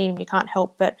on the team, you can't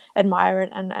help but admire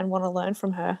it and want to learn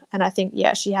from her. And I think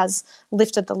she has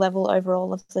lifted the level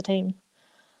overall of the team.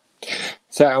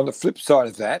 So on the flip side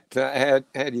of that,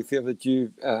 how do you feel that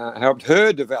you've helped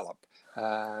her develop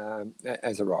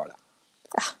as a rider?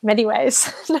 Many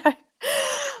ways. No.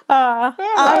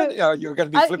 You're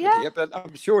going to be flippant here, but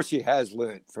I'm sure she has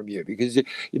learned from you, because you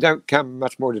don't come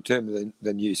much more determined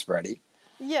than you, Spratty.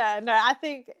 Yeah, no, I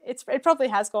think it probably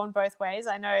has gone both ways.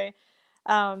 I know,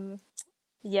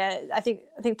 I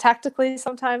think tactically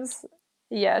sometimes,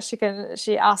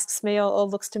 she asks me or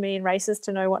looks to me in races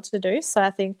to know what to do. So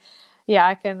I think,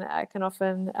 I can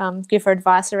often give her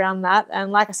advice around that.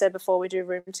 And like I said before, we do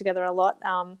room together a lot.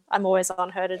 I'm always on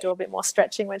her to do a bit more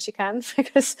stretching when she can,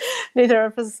 because neither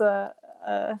of us are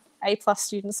A+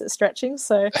 students at stretching.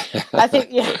 So I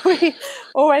think, we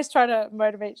always try to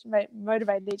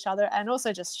motivate each other, and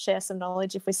also just share some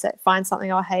knowledge. If we find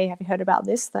something, oh, hey, have you heard about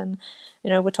this? Then,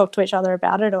 we'll talk to each other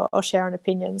about it, or share an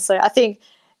opinion. So I think,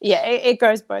 it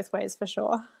goes both ways for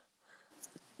sure.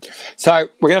 So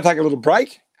we're going to take a little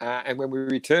break. And when we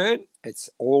return, it's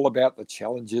all about the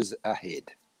challenges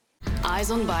ahead.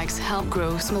 Eyes on Bikes help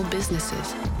grow small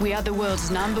businesses. We are the world's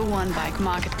 #1 bike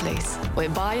marketplace, where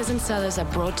buyers and sellers are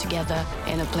brought together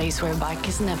in a place where a bike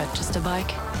is never just a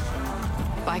bike.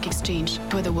 Bike Exchange,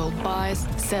 where the world buys,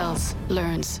 sells,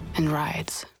 learns, and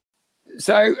rides.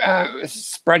 So,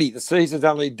 Spratty, the season's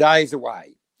only days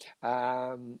away.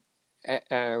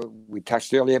 We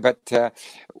touched earlier, but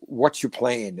what's your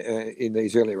plan in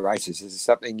these early races? Is it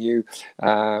something you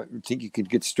think you could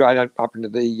get straight up into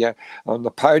the on the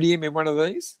podium in one of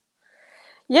these?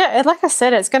 Yeah, like I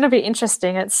said, it's going to be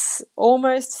interesting. It's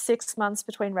almost 6 months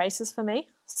between races for me,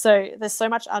 so there's so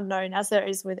much unknown, as there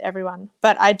is with everyone.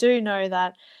 But I do know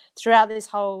that throughout this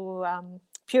whole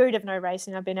period of no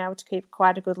racing, I've been able to keep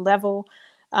quite a good level.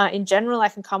 In general, I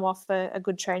can come off a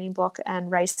good training block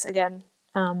and race again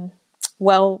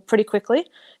pretty quickly.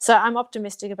 So I'm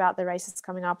optimistic about the races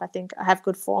coming up. I think I have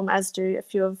good form, as do a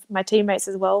few of my teammates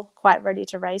as well, quite ready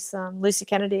to race. Lucy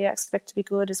Kennedy, I expect to be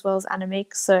good, as well as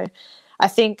Annemiek. So I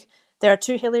think there are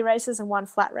 2 hilly races and 1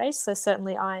 flat race. So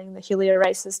certainly eyeing the hillier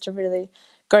races to really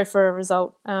go for a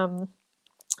result. And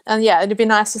it'd be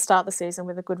nice to start the season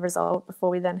with a good result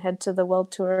before we then head to the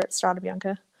World Tour at Strade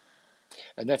Bianche.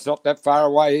 And that's not that far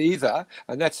away either.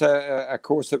 And that's a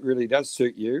course that really does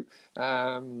suit you.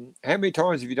 How many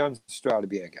times have you done Strade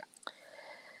Bianche?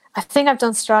 I think I've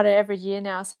done Strade every year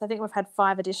now. So I think we've had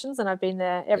 5 editions, and I've been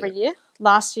there every year.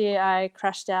 Last year, I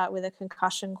crashed out with a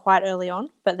concussion quite early on,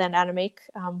 but then Annemiek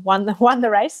won the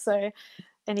race. So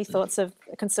any thoughts of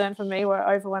concern for me were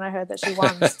over when I heard that she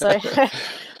won. So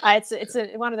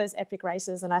it's one of those epic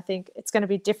races, and I think it's going to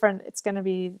be different. It's going to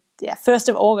be 1st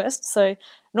of August. So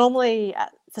normally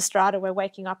for Strade, we're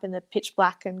waking up in the pitch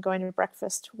black and going to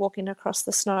breakfast, walking across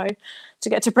the snow to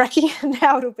get to Breckie. And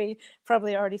now it'll be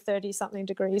probably already 30-something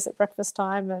degrees at breakfast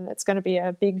time, and it's going to be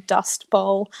a big dust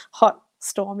bowl, hot,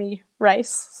 stormy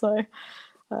race. So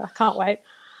I can't wait.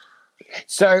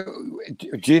 So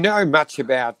do you know much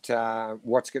about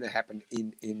what's going to happen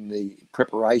in the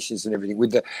preparations and everything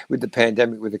with the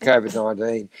pandemic, with the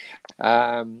COVID-19?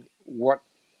 What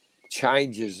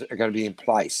changes are going to be in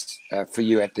place for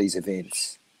you at these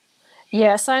events?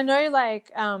 Yes, I know,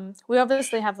 we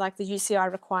obviously have the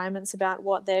UCI requirements about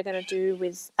what they're going to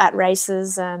do at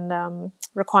races, and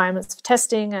requirements for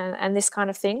testing and this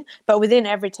kind of thing. But within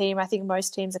every team, I think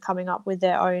most teams are coming up with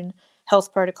their own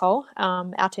health protocol.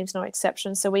 Our team's no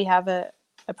exception. So we have a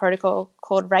protocol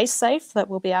called Race Safe that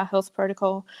will be our health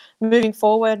protocol moving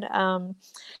forward.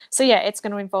 It's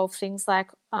going to involve things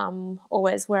like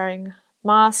always wearing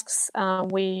masks.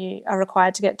 We are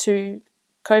required to get 2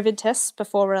 COVID tests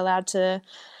before we're allowed to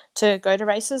go to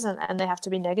races, and they have to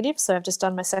be negative. So I've just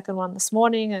done my second one this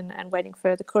morning and waiting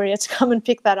for the courier to come and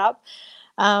pick that up.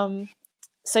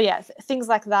 Things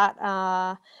like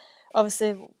that.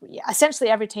 Obviously, essentially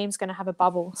every team's going to have a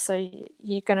bubble. So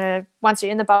once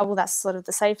you're in the bubble, that's sort of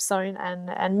the safe zone,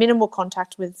 and minimal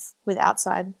contact with the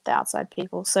outside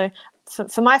people. So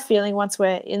for my feeling, once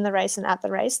we're in the race and at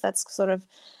the race, that's sort of,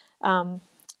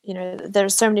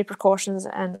 there's so many precautions,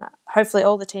 and hopefully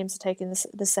all the teams are taking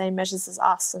the same measures as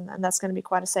us, and that's going to be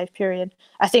quite a safe period.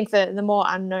 I think the more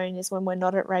unknown is when we're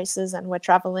not at races and we're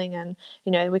traveling, and,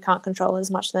 we can't control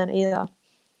as much then either.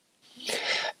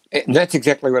 And that's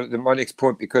exactly my next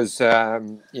point, because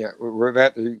we're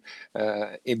about to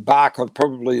embark on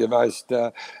probably the most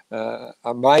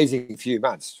amazing few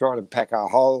months, trying to pack our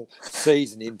whole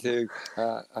season into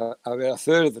about a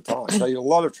third of the time. So a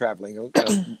lot of travelling with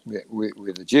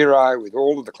the Giro, with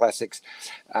all of the classics,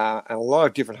 and a lot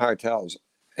of different hotels.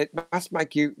 It must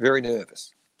make you very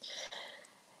nervous.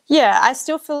 Yeah, I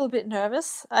still feel a bit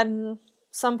nervous, and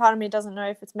some part of me doesn't know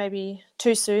if it's maybe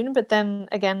too soon, but then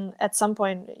again, at some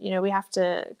point, we have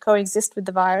to coexist with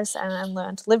the virus and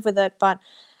learn to live with it. But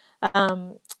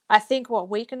I think what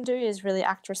we can do is really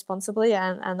act responsibly,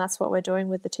 and that's what we're doing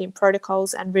with the team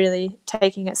protocols and really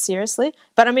taking it seriously.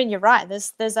 But I mean, you're right.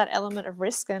 There's that element of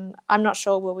risk, and I'm not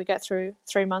sure will we get through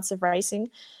 3 months of racing.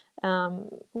 We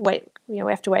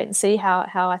have to wait and see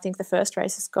how I think the first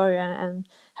races go and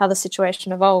how the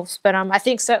situation evolves. But I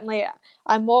think certainly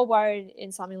I'm more worried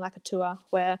in something like a tour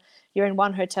where you're in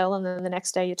one hotel and then the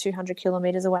next day you're 200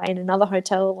 kilometers away in another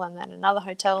hotel and then another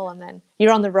hotel and then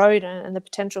you're on the road, and the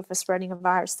potential for spreading a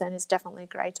virus then is definitely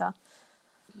greater.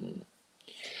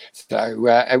 So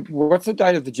what's the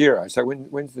date of the Giro? So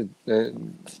when's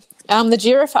the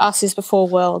Giro for us is before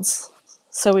Worlds.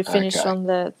 So we finished Okay. on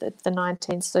the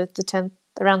 19th, so the 10th,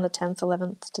 around the 10th,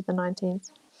 11th to the 19th.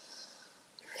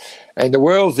 And the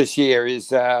Worlds this year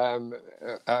is a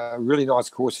really nice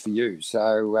course for you.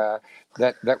 So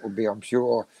that will be, I'm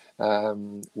sure,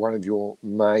 one of your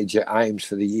major aims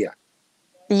for the year.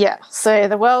 Yeah. So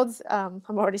the Worlds, I'm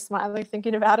already smiling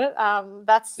thinking about it.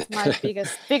 That's my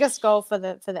biggest goal for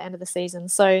the end of the season.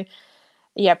 So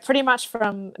yeah, pretty much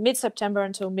from mid-September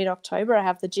until mid-October, I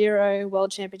have the Giro,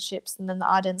 World Championships, and then the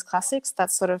Ardennes Classics.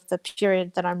 That's sort of the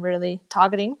period that I'm really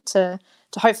targeting to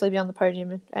hopefully be on the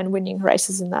podium and winning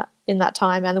races in that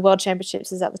time. And the World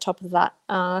Championships is at the top of that.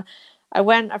 I've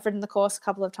ridden the course a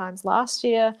couple of times last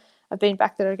year. I've been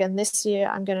back there again this year.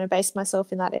 I'm going to base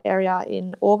myself in that area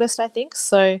in August, I think.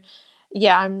 So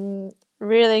yeah, I'm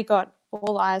really got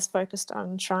all eyes focused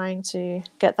on trying to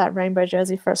get that rainbow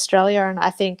jersey for Australia. And I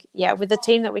think, yeah, with the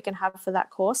team that we can have for that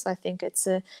course, I think it's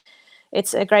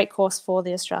a great course for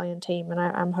the Australian team. And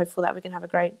I'm hopeful that we can have a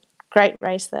great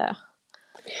race there.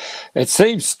 It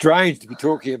seems strange to be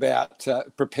talking about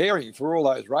preparing for all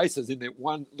those races in that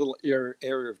one little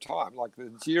area of time, like the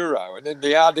Giro and then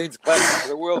the Ardennes Classic,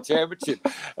 the World Championship.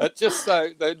 It's just so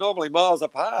they're normally miles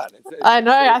apart. I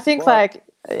know. I think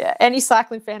any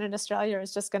cycling fan in Australia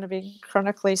is just going to be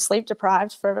chronically sleep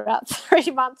deprived for about 3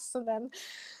 months, and then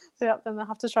they'll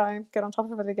have to try and get on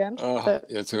top of it again.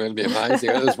 It's going to be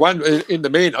amazing. There's one in the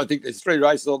men. I think there's 3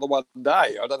 races on the one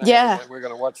day. I don't know how we're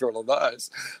going to watch all of those.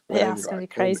 But yeah, it's going to be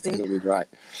crazy. It'll be great.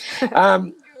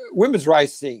 Women's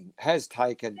racing has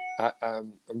taken a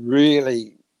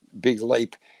really big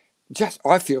leap,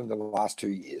 I feel, in the last 2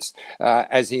 years,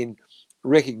 as in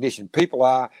recognition. People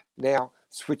are now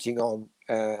switching on,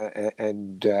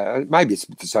 and maybe it's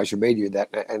the social media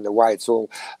and the way it's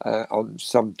all on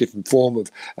some different form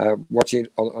of watching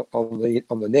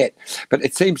on the net. But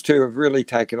it seems to have really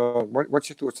taken on. What's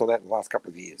your thoughts on that in the last couple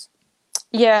of years?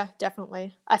 Yeah,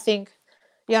 definitely. I think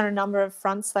on a number of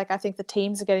fronts, I think the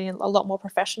teams are getting a lot more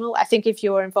professional. I think if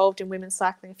you were involved in women's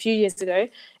cycling a few years ago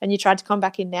and you tried to come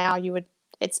back in now, you would.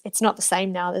 It's not the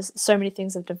same now. There's so many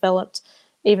things have developed.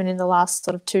 Even in the last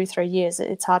sort of 2-3 years,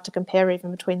 it's hard to compare even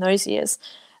between those years.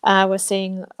 We're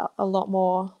seeing a lot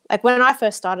more. Like when I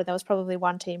first started, there was probably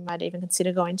one team I'd even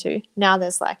consider going to. Now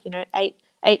there's 8,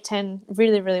 10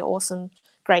 really, really awesome,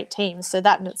 great teams. So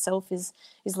that in itself is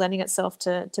lending itself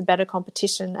to better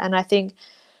competition. And I think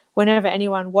whenever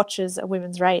anyone watches a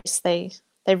women's race, they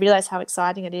realize how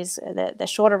exciting it is. They're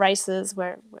shorter races.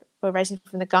 We're racing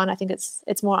from the gun. I think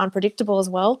it's more unpredictable as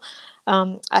well.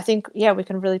 I think, we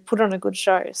can really put on a good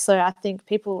show. So I think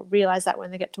people realize that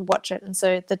when they get to watch it. And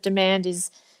so the demand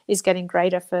is getting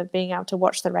greater for being able to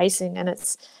watch the racing. And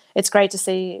it's great to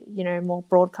see, more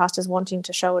broadcasters wanting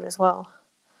to show it as well.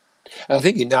 And I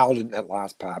think you nailed it in that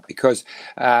last part, because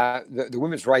the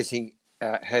women's racing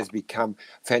has become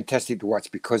fantastic to watch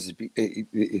because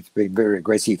it's been very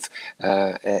aggressive.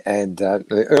 And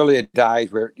the earlier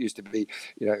days where it used to be,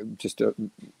 just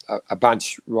a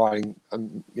bunch riding,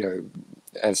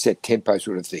 at a set tempo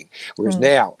sort of thing. Whereas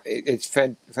now it's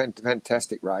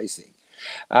fantastic racing.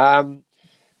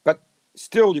 But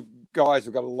still, you guys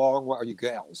have got a long way, or you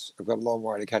gals have got a long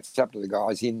way to catch up to the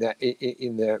guys in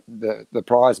the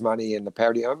prize money and the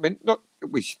parity. I mean,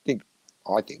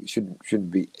 I think it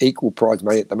shouldn't be equal prize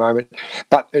money at the moment,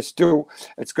 but it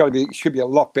should be a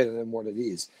lot better than what it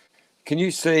is. Can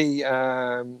you see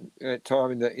a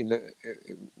time in the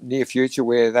near future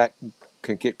where that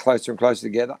can get closer and closer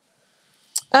together?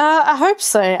 I hope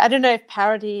so. I don't know if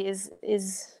parity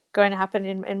is going to happen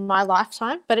in my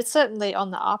lifetime, but it's certainly on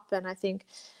the up. And I think,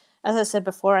 as I said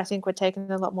before, I think we're taking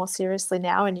it a lot more seriously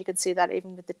now, and you can see that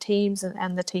even with the teams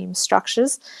and the team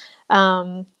structures.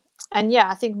 And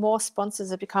I think more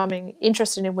sponsors are becoming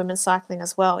interested in women's cycling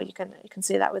as well. You can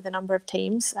see that with a number of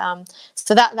teams.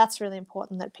 So that's really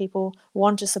important, that people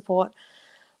want to support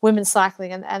women's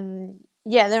cycling. And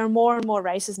yeah, there are more and more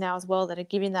races now as well that are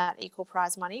giving that equal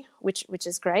prize money, which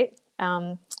is great.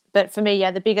 But for me,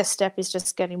 yeah, the biggest step is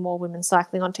just getting more women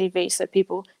cycling on TV so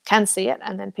people can see it,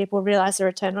 and then people realise the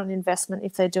return on investment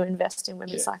if they do invest in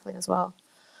women's cycling as well.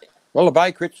 Well, the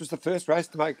Bay Crits was the first race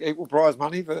to make equal prize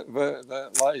money for the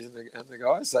ladies and the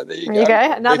guys. So there you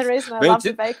go. Another reason I love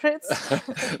the Bay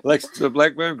Crits. Lex the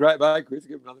Blackburn, great Bay Crits.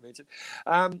 Give them another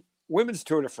mention. Women's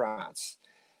Tour de France.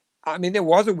 I mean, there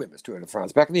was a women's Tour de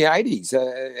France back in the 80s.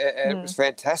 And it was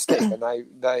fantastic. And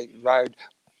they rode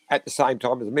at the same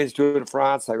time as the men's Tour de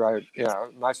France. They rode,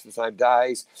 most of the same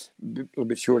days, a little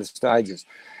bit shorter stages.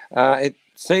 It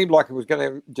seemed like it was going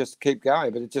to just keep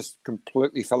going, but it just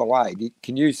completely fell away.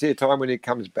 Can you see a time when it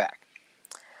comes back?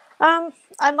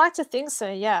 I'd like to think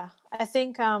so, yeah. I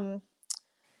think I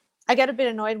get a bit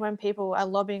annoyed when people are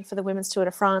lobbying for the Women's Tour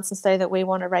de France and say that we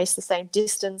want to race the same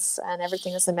distance and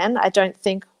everything as the men. I don't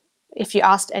think if you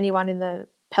asked anyone in the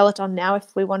peloton now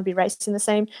if we want to be racing the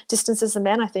same distance as the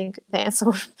men, I think the answer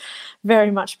would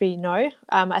very much be no.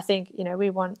 I think, we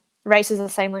want races the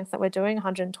same length that we're doing,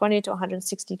 120 to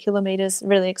 160 kilometers,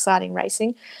 really exciting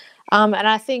racing. And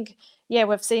I think,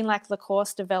 we've seen like the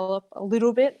course develop a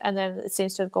little bit, and then it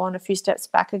seems to have gone a few steps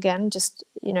back again. Just,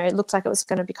 it looked like it was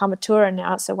going to become a tour, and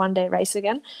now it's a one-day race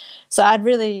again. So I'd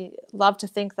really love to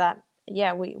think that,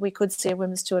 we could see a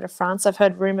Women's Tour de France. I've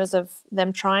heard rumours of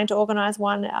them trying to organise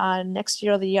one next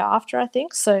year or the year after, I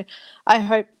think. So I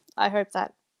hope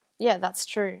that, that's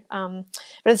true. But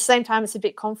at the same time, it's a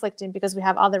bit conflicting because we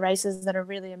have other races that are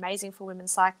really amazing for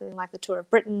women's cycling, like the Tour of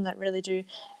Britain, that really do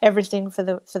everything for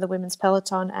the women's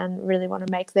peloton and really want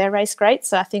to make their race great.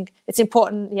 So I think it's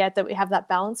important, that we have that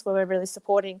balance where we're really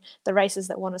supporting the races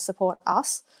that want to support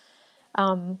us.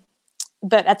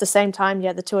 But at the same time,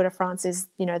 the Tour de France is,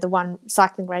 the one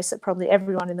cycling race that probably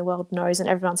everyone in the world knows and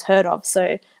everyone's heard of.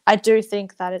 So I do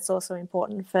think that it's also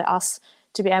important for us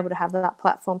to be able to have that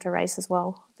platform to race as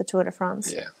well, the Tour de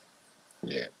France.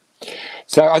 Yeah.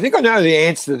 So I think I know the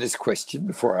answer to this question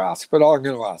before I ask, but I'm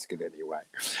going to ask it anyway.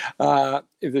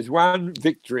 If there's one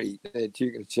victory that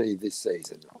you can achieve this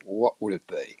season, what would it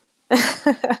be?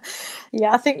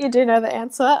 I think you do know the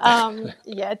answer.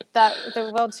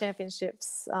 The World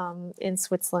Championships in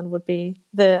Switzerland would be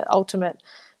the ultimate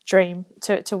dream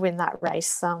to win that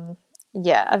race.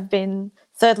 I've been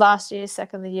third last year,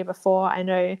 second the year before. I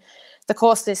know the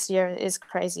course this year is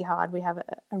crazy hard. We have a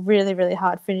really, really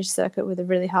hard finish circuit with a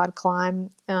really hard climb.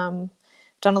 Done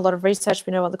a lot of research.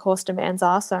 We know what the course demands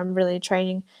are, so I'm really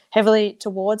training heavily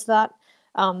towards that.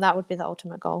 That would be the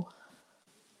ultimate goal.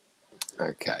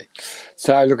 Okay.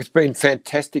 So, look, it's been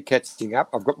fantastic catching up.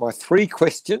 I've got my 3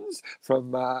 questions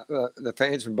from the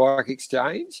fans from Bike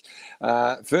Exchange.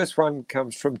 First one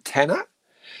comes from Tanner,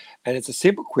 and it's a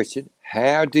simple question.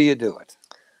 How do you do it?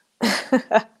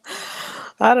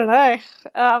 I don't know.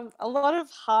 A lot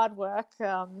of hard work.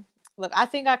 Look, I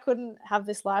think I couldn't have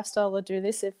this lifestyle or do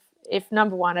this if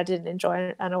number one, I didn't enjoy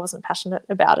it and I wasn't passionate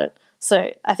about it.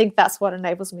 So I think that's what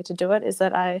enables me to do it, is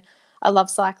that I love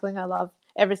cycling. I love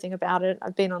everything about it.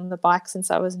 I've been on the bike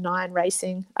since I was 9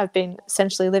 racing. I've been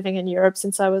essentially living in Europe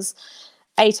since I was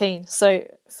 18. So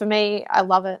for me, I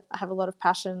love it. I have a lot of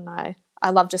passion. I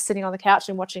love just sitting on the couch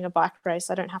and watching a bike race.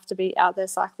 I don't have to be out there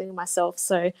cycling myself.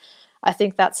 So I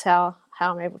think that's how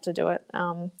I'm able to do it.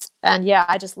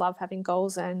 I just love having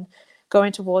goals and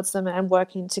going towards them and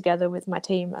working together with my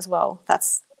team as well.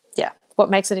 That's what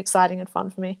makes it exciting and fun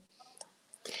for me.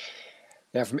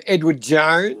 Now, from Edward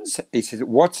Jones, he says,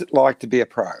 what's it like to be a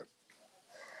pro?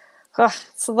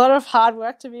 It's a lot of hard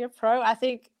work to be a pro. I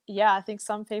think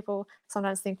some people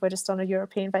sometimes think we're just on a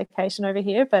European vacation over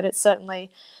here, but it's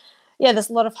certainly, there's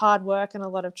a lot of hard work and a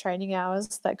lot of training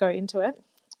hours that go into it.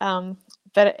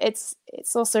 But it's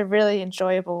also really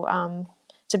enjoyable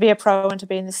to be a pro and to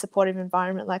be in this supportive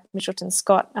environment like Mitchelton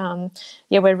Scott.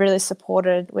 We're really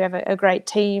supported. We have a great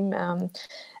team.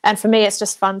 And for me, it's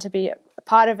just fun to be a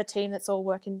part of a team that's all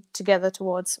working together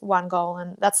towards one goal.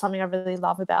 And that's something I really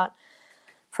love about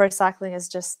pro cycling, is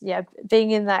just,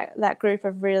 being in that group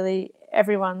of really,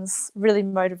 everyone's really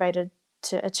motivated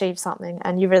to achieve something.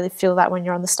 And you really feel that when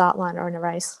you're on the start line or in a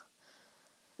race.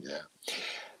 Yeah.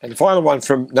 And the final one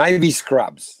from Navy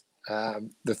Scrubs.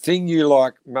 The thing you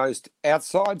like most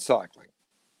outside cycling?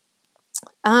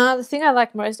 The thing I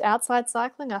like most outside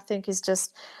cycling, I think, is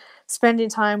just spending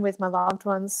time with my loved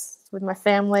ones, with my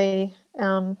family,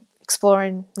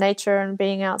 exploring nature and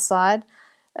being outside.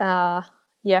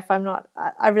 If I'm not,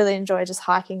 I really enjoy just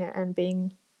hiking and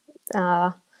being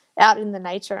out in the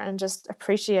nature and just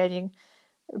appreciating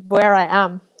where I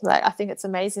am. Like, I think it's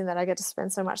amazing that I get to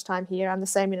spend so much time here. I'm the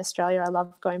same in Australia. I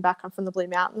love going back. I'm from the Blue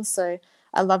Mountains, so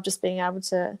I love just being able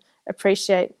to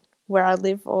appreciate where I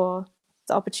live or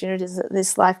the opportunities that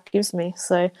this life gives me.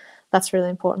 So that's really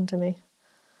important to me.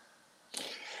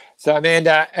 So,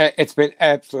 Amanda, it's been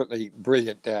absolutely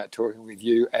brilliant talking with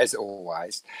you, as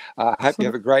always. I hope you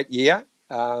have a great year.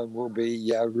 We'll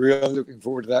be really looking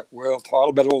forward to that world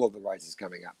title, but all of the races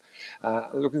coming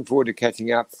up. Looking forward to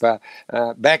catching up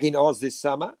back in Oz this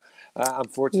summer.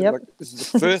 Unfortunately, this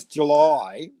is the first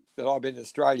July that I've been in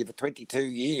Australia for 22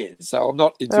 years, so I'm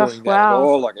not enjoying that at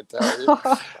all, I can tell you.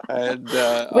 And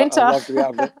Winter. I'd love to be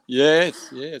able to.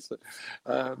 Yes.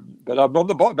 But I'm on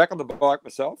the bike, back on the bike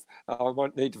myself. I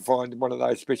might need to find one of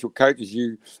those special coaches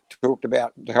you talked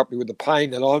about to help me with the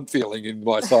pain that I'm feeling in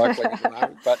my cycling at the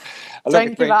moment. But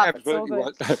Don't give up.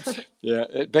 Absolutely. Yeah,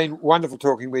 it's been wonderful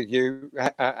talking with you.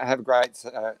 Have a great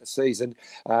season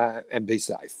and be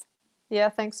safe. Yeah,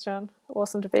 thanks, John.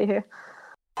 Awesome to be here.